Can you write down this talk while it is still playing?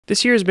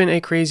This year has been a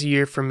crazy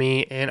year for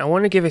me, and I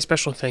want to give a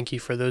special thank you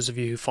for those of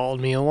you who followed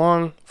me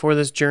along for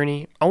this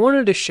journey. I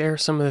wanted to share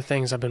some of the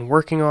things I've been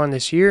working on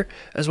this year,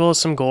 as well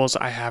as some goals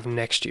I have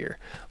next year.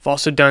 I've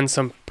also done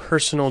some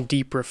personal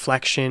deep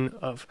reflection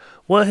of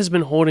what has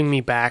been holding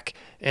me back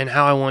and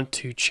how I want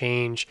to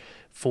change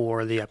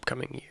for the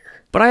upcoming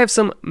year. But I have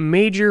some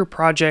major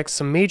projects,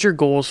 some major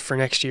goals for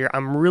next year.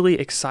 I'm really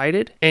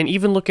excited, and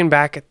even looking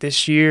back at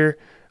this year,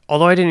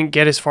 although I didn't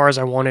get as far as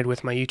I wanted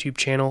with my YouTube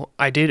channel,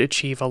 I did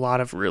achieve a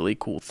lot of really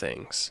cool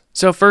things.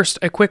 So first,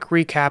 a quick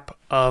recap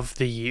of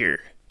the year.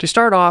 To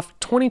start off,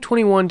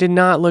 2021 did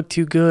not look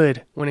too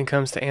good when it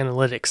comes to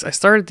analytics. I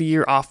started the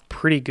year off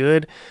pretty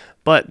good,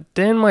 but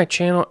then my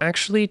channel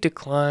actually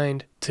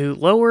declined to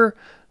lower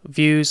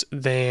views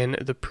than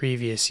the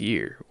previous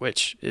year,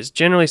 which is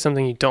generally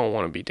something you don't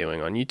want to be doing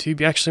on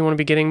YouTube. You actually want to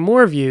be getting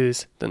more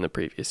views than the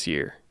previous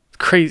year. It's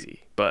crazy.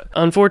 But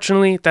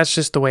unfortunately, that's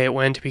just the way it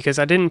went because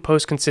I didn't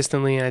post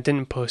consistently and I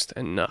didn't post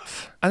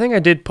enough. I think I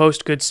did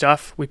post good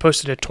stuff. We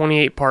posted a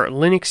 28-part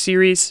Linux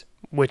series,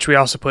 which we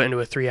also put into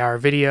a 3-hour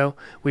video.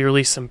 We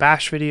released some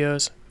Bash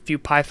videos, a few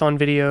Python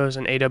videos,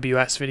 and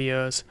AWS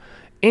videos,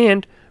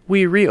 and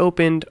we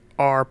reopened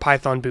our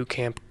Python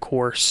Bootcamp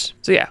course.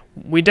 So yeah,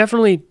 we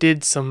definitely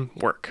did some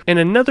work. And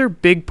another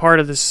big part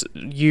of this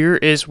year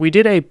is we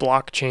did a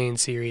blockchain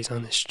series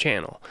on this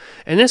channel.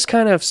 And this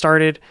kind of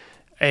started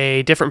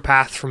a different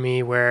path for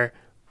me where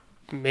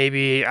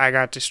maybe I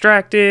got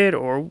distracted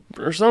or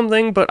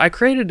something, but I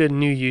created a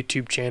new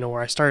YouTube channel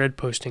where I started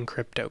posting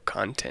crypto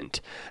content,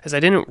 as I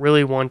didn't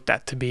really want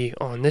that to be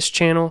on this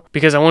channel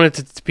because I wanted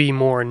it to be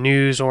more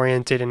news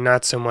oriented and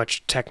not so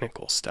much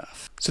technical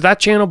stuff. So that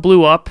channel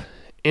blew up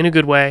in a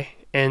good way,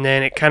 and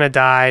then it kind of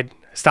died,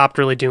 stopped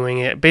really doing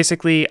it.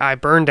 Basically, I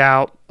burned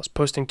out, I was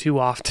posting too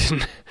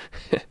often,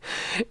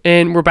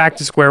 and we're back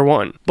to square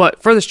one.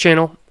 But for this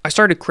channel, I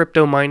started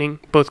crypto mining,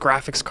 both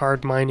graphics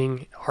card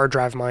mining, hard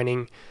drive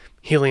mining,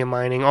 helium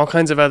mining, all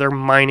kinds of other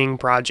mining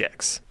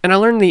projects. And I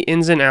learned the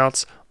ins and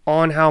outs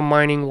on how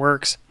mining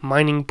works,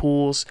 mining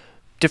pools,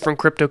 different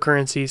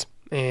cryptocurrencies,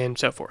 and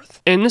so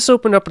forth. And this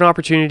opened up an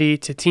opportunity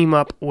to team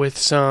up with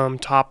some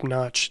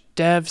top-notch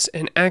devs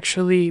and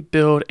actually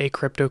build a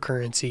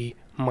cryptocurrency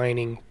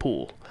mining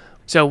pool.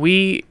 So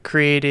we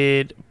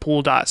created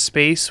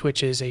Pool.space,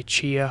 which is a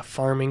Chia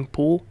farming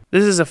pool.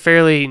 This is a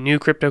fairly new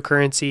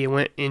cryptocurrency. It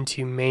went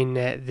into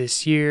mainnet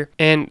this year,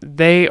 and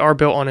they are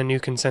built on a new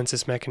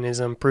consensus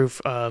mechanism,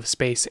 proof of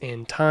space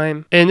and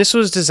time. And this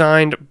was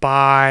designed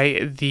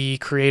by the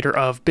creator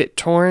of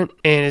BitTorrent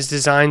and is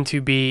designed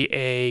to be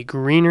a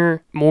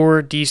greener,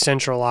 more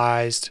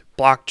decentralized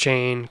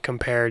blockchain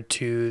compared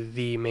to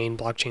the main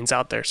blockchains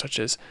out there, such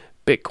as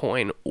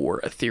Bitcoin or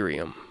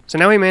Ethereum. So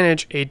now we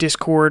manage a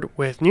Discord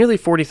with nearly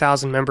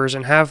 40,000 members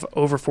and have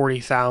over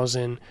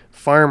 40,000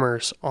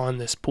 farmers on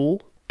this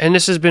pool. And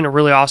this has been a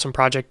really awesome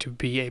project to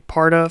be a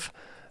part of.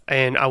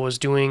 And I was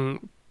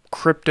doing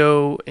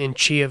crypto and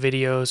Chia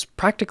videos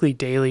practically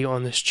daily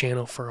on this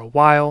channel for a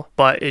while,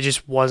 but it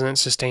just wasn't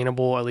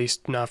sustainable, at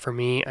least not for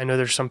me. I know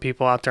there's some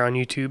people out there on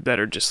YouTube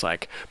that are just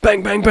like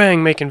bang, bang,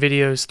 bang, making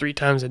videos 3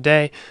 times a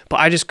day, but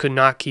I just could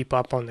not keep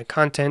up on the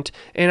content.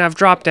 And I've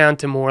dropped down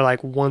to more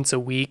like once a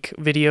week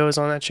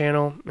videos on that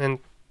channel, and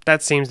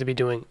that seems to be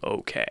doing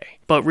okay.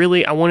 But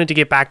really, I wanted to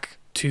get back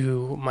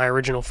to my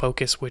original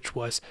focus, which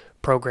was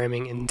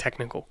programming and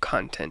technical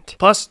content.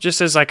 Plus,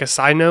 just as like a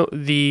side note,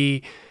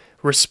 the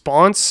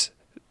response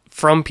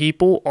from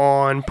people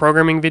on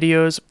programming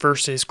videos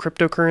versus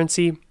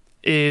cryptocurrency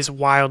is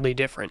wildly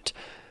different.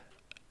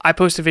 I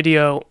post a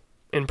video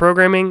in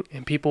programming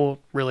and people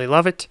really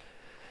love it.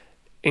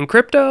 In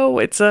crypto,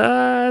 it's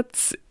kind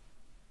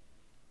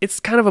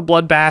of a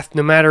bloodbath.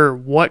 No matter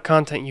what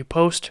content you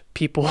post,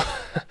 people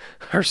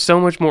are so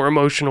much more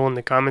emotional in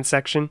the comment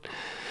section.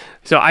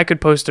 So I could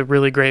post a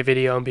really great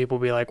video and people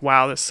be like,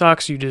 wow, this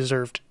sucks, you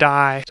deserve to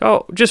die.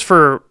 So just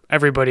for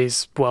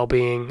everybody's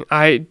well-being,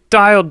 I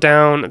dialed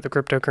down the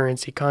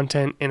cryptocurrency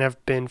content and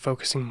have been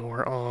focusing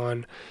more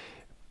on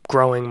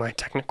growing my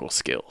technical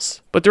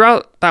skills. But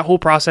throughout that whole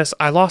process,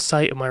 I lost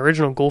sight of my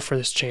original goal for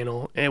this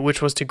channel,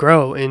 which was to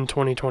grow in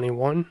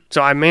 2021.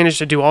 So I managed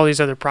to do all these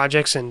other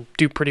projects and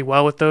do pretty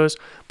well with those,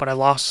 but I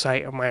lost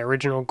sight of my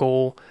original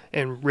goal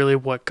and really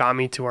what got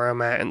me to where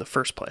I'm at in the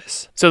first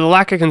place. So the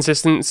lack of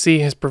consistency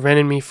has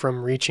prevented me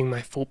from reaching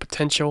my full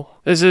potential.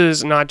 This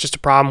is not just a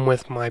problem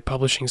with my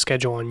publishing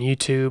schedule on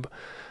YouTube.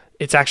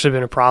 It's actually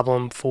been a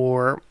problem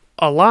for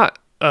a lot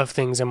of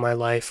things in my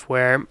life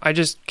where I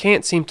just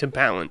can't seem to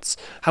balance.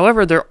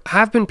 However, there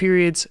have been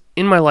periods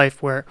in my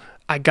life where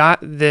I got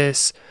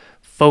this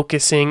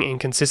focusing and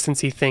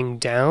consistency thing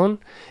down,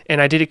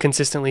 and I did it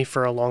consistently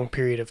for a long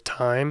period of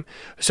time.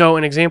 So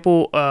an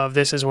example of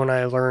this is when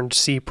I learned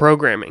C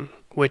programming,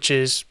 which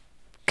is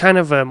kind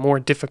of a more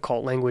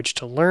difficult language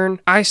to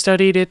learn. I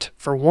studied it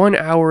for 1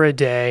 hour a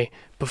day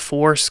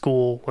before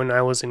school when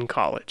I was in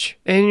college.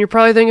 And you're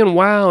probably thinking,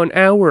 wow, an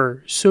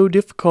hour, so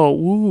difficult,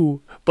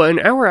 woo. But an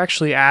hour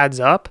actually adds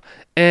up,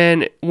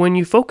 and when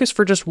you focus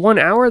for just 1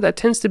 hour, that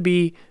tends to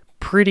be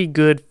pretty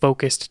good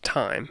focused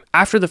time.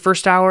 After the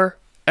first hour,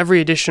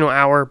 every additional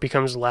hour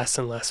becomes less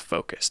and less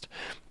focused.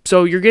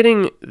 So you're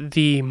getting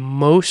the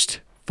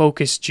most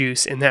focus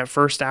juice in that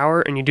first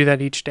hour, and you do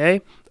that each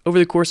day over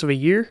the course of a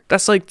year.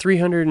 That's like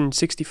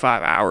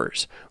 365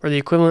 hours, or the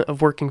equivalent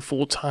of working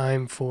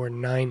full-time for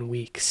 9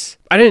 weeks.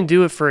 I didn't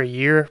do it for a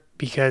year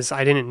because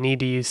I didn't need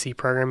to use C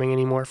programming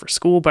anymore for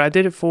school, but I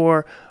did it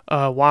for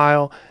a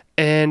while,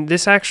 and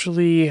this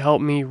actually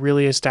helped me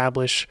really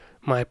establish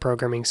my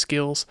programming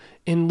skills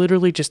in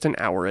literally just an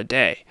hour a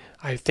day.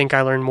 I think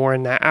I learned more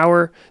in that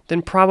hour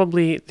than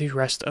probably the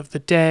rest of the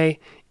day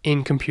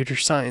in computer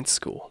science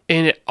school.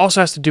 And it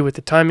also has to do with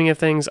the timing of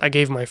things. I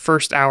gave my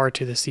first hour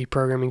to the C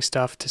programming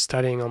stuff, to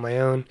studying on my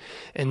own,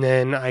 and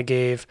then I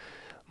gave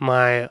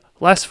my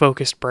less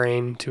focused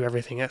brain to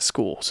everything at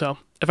school. So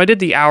if I did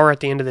the hour at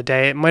the end of the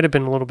day, it might have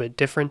been a little bit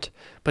different,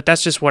 but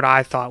that's just what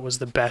I thought was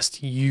the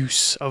best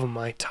use of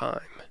my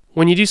time.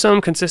 When you do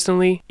something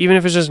consistently, even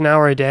if it's just an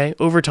hour a day,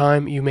 over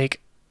time you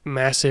make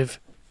massive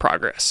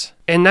progress.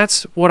 And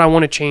that's what I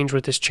want to change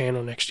with this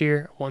channel next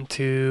year. I want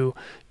to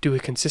do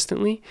it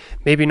consistently.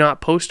 Maybe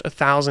not post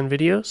 1,000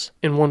 videos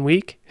in 1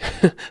 week,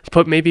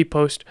 but maybe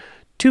post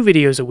 2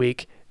 videos a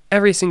week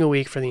every single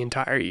week for the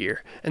entire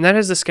year. And that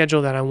is the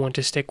schedule that I want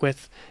to stick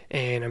with,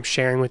 and I'm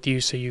sharing with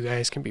you so you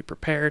guys can be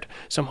prepared.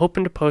 So I'm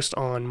hoping to post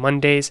on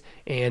Mondays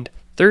and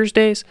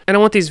Thursdays, and I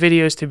want these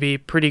videos to be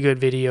pretty good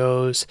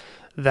videos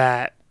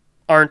that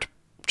aren't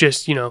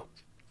just,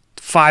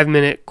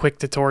 5-minute quick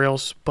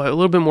tutorials, but a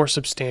little bit more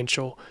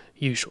substantial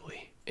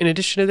usually. In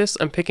addition to this,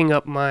 I'm picking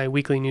up my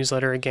weekly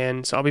newsletter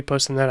again, so I'll be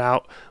posting that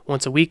out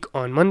once a week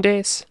on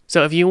Mondays.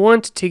 So if you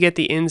want to get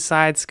the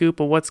inside scoop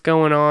of what's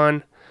going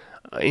on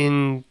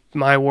in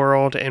my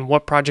world and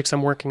what projects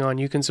I'm working on,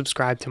 you can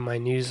subscribe to my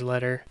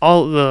newsletter.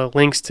 All the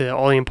links to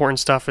all the important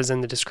stuff is in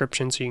the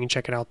description, so you can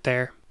check it out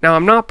there. Now,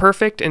 I'm not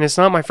perfect, and it's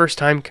not my first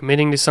time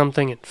committing to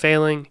something and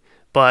failing,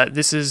 but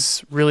this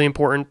is really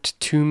important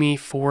to me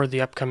for the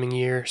upcoming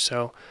year,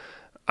 so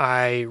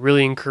I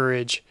really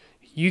encourage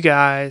you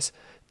guys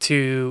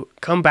to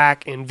come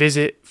back and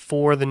visit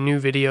for the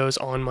new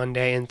videos on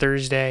Monday and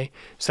Thursday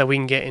so that we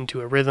can get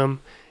into a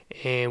rhythm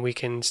and we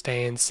can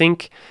stay in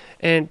sync.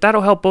 And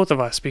that'll help both of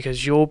us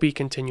because you'll be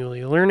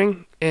continually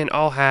learning and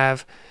I'll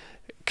have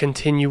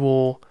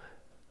continual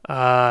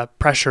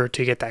pressure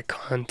to get that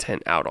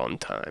content out on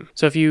time.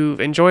 So if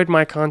you've enjoyed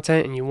my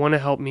content and you want to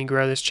help me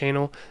grow this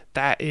channel,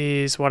 that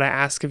is what I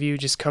ask of you.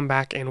 Just come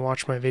back and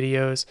watch my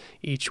videos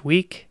each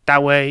week.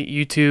 That way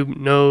YouTube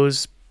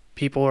knows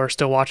people are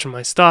still watching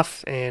my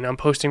stuff and I'm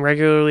posting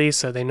regularly,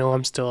 so they know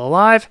I'm still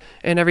alive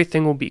and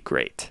everything will be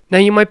great. Now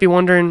you might be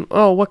wondering,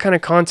 oh, what kind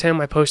of content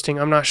am I posting?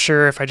 I'm not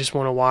sure if I just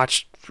want to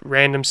watch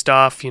random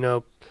stuff,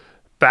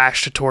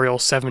 Bash tutorial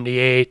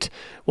 78.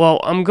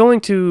 Well, I'm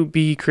going to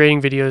be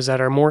creating videos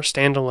that are more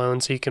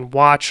standalone so you can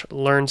watch,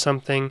 learn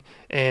something,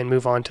 and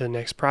move on to the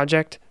next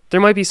project. There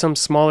might be some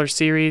smaller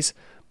series,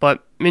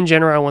 but in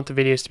general, I want the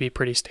videos to be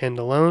pretty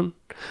standalone.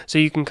 So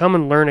you can come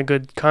and learn a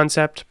good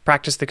concept,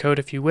 practice the code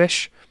if you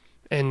wish,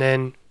 and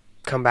then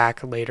come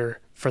back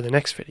later for the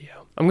next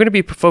video. I'm going to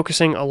be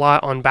focusing a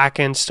lot on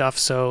back-end stuff,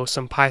 so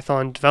some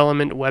Python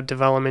development, web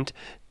development,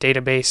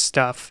 database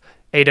stuff,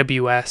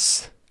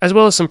 AWS, as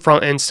well as some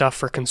front-end stuff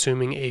for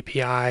consuming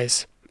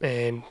APIs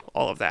and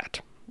all of that.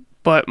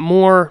 But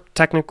more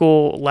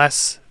technical,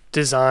 less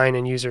design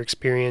and user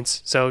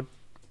experience. So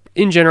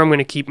in general, I'm going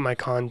to keep my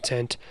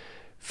content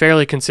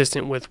fairly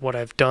consistent with what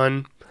I've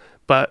done,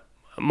 but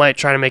I might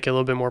try to make it a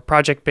little bit more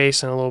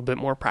project-based and a little bit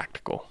more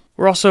practical.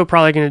 We're also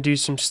probably going to do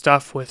some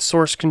stuff with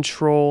source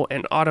control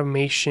and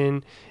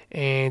automation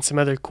and some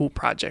other cool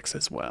projects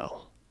as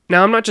well.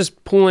 Now, I'm not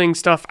just pulling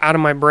stuff out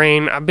of my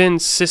brain. I've been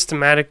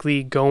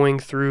systematically going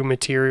through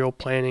material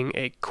planning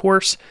a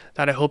course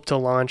that I hope to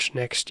launch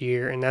next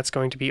year, and that's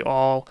going to be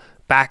all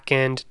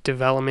back-end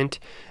development.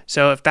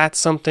 So if that's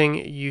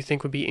something you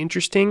think would be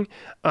interesting,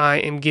 I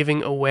am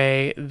giving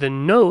away the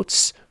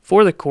notes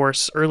for the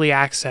course, early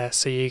access,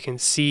 so you can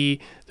see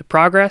the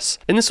progress.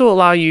 And this will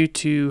allow you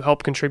to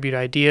help contribute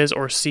ideas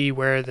or see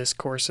where this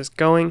course is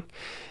going,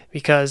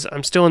 because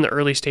I'm still in the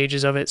early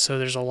stages of it, so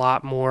there's a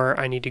lot more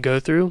I need to go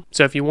through.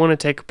 So if you want to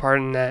take a part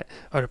in that,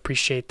 I'd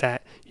appreciate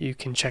that. You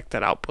can check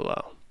that out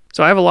below.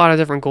 So I have a lot of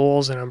different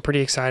goals, and I'm pretty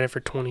excited for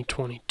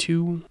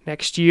 2022.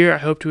 Next year, I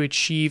hope to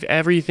achieve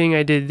everything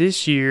I did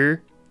this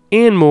year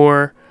and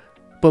more,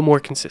 but more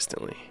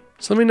consistently.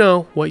 So let me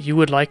know what you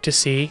would like to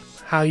see,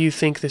 how you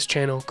think this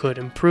channel could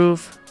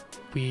improve.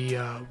 We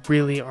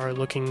really are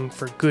looking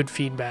for good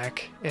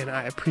feedback, and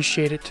I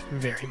appreciate it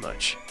very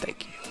much.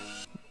 Thank you.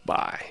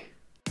 Bye.